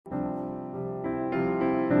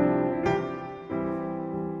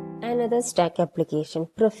Another stack application,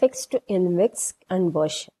 prefix to INFIX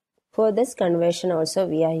conversion. For this conversion also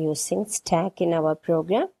we are using stack in our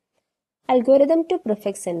program. Algorithm to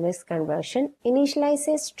prefix INFIX conversion. Initialize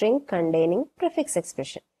a string containing prefix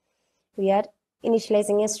expression. We are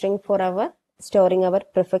initializing a string for storing our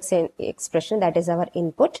prefix expression, that is our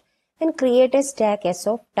input, and create a stack S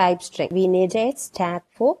of type string. We need a stack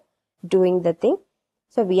for doing the thing.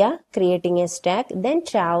 So we are creating a stack, then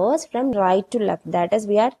traverse from right to left. That is,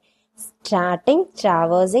 we are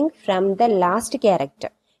traversing from the last character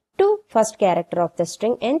to first character of the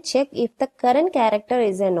string and check if the current character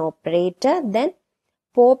is an operator. Then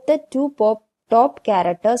pop the two top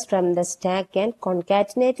characters from the stack and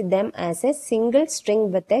concatenate them as a single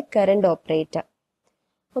string with a current operator.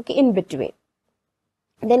 Okay, in between.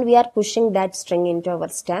 Then we are pushing that string into our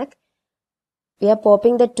stack. We are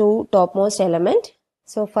popping the two topmost element.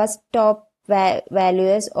 So first top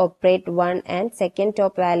values operate 1 and second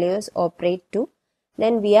top values operate 2.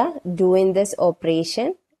 Then we are doing this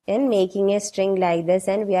operation and making a string like this,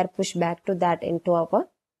 and we are pushed back to that into our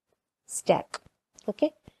stack.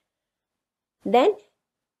 Okay. Then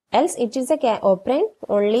else it is a operand,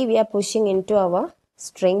 only we are pushing into our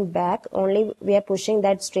string back, only we are pushing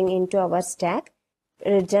that string into our stack,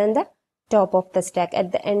 return the top of the stack.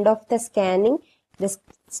 At the end of the scanning, this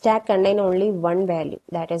stack contain only one value,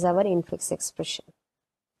 that is our INFIX expression.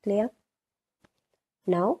 Clear?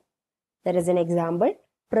 Now there is an example,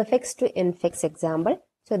 prefix to INFIX example.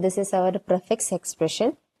 So this is our prefix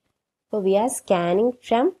expression. So we are scanning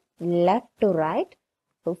from left to right.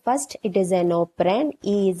 So first it is an operand,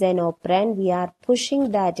 E is an operand, we are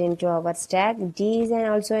pushing that into our stack. D is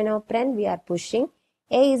also an operand, we are pushing.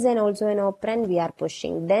 A is also an operand, we are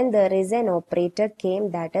pushing. Then there is an operator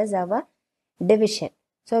came, that is our division.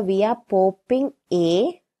 So we are popping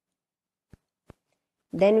A,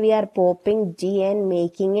 then we are popping D and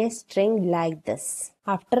making a string like this.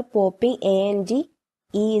 After popping A and D,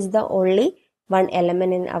 E is the only one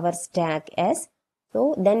element in our stack S.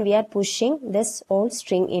 So then we are pushing this whole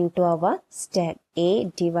string into our stack,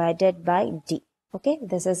 A divided by D. Okay,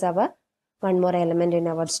 this is our one more element in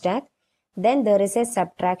our stack. Then there is a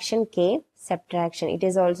subtraction K, subtraction. It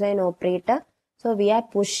is also an operator. So we are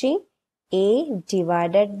pushing A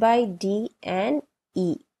divided by D and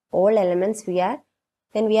E. All elements we are,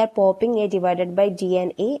 then we are popping A divided by D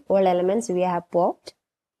and E. All elements we have popped.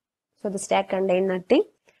 So the stack contains nothing.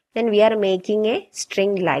 Then we are making a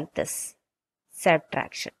string like this.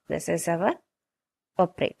 Subtraction. This is our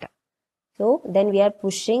operator. So then we are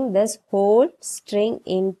pushing this whole string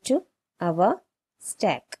into our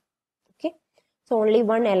stack. Okay. So only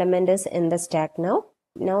one element is in the stack now.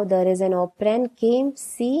 Now there is an operand came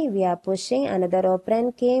C, we are pushing. Another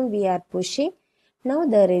operand came, we are pushing. Now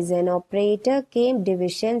there is an operator came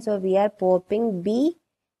division, so we are popping B.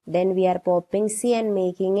 Then we are popping C and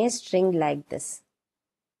making a string like this.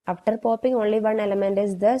 After popping, only one element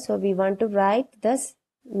is there, so we want to write this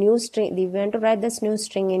new string. We want to write this new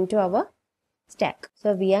string into our stack.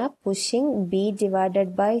 So we are pushing B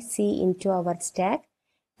divided by C into our stack.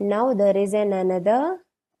 Now there is another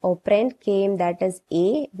operand came, that is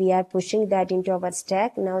A. We are pushing that into our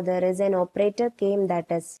stack. Now there is an operator came,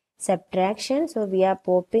 that is subtraction. So we are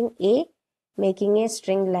popping A, making a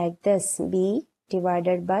string like this, B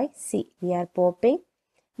divided by C. We are popping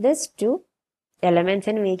this two elements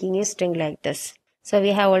and making a string like this. So we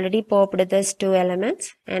have already popped these two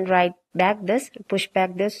elements and write back this, push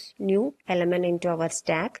back this new element into our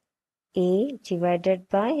stack. A divided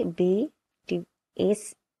by B, A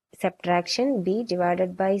subtraction B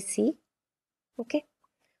divided by C. Okay.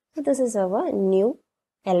 So this is our new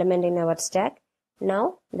element in our stack.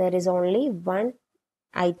 Now there is only one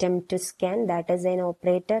item to scan, that is an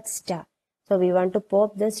operator star. So we want to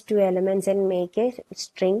pop these two elements and make a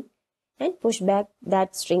string and push back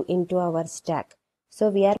that string into our stack. So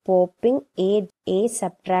we are popping A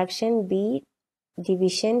subtraction B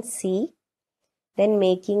division C, then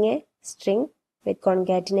making a string with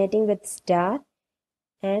concatenating with star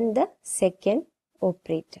and the second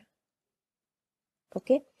operator.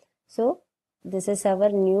 Okay, so this is our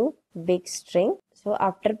new big string. So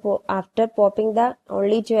after popping the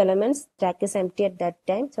only two elements, stack is empty at that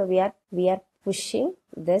time. So we are pushing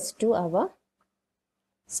this to our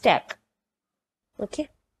stack. Okay,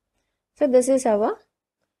 so this is our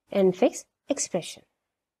INFIX expression.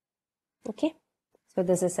 Okay, so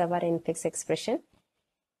this is our INFIX expression.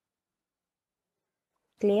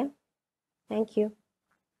 Clear? Thank you.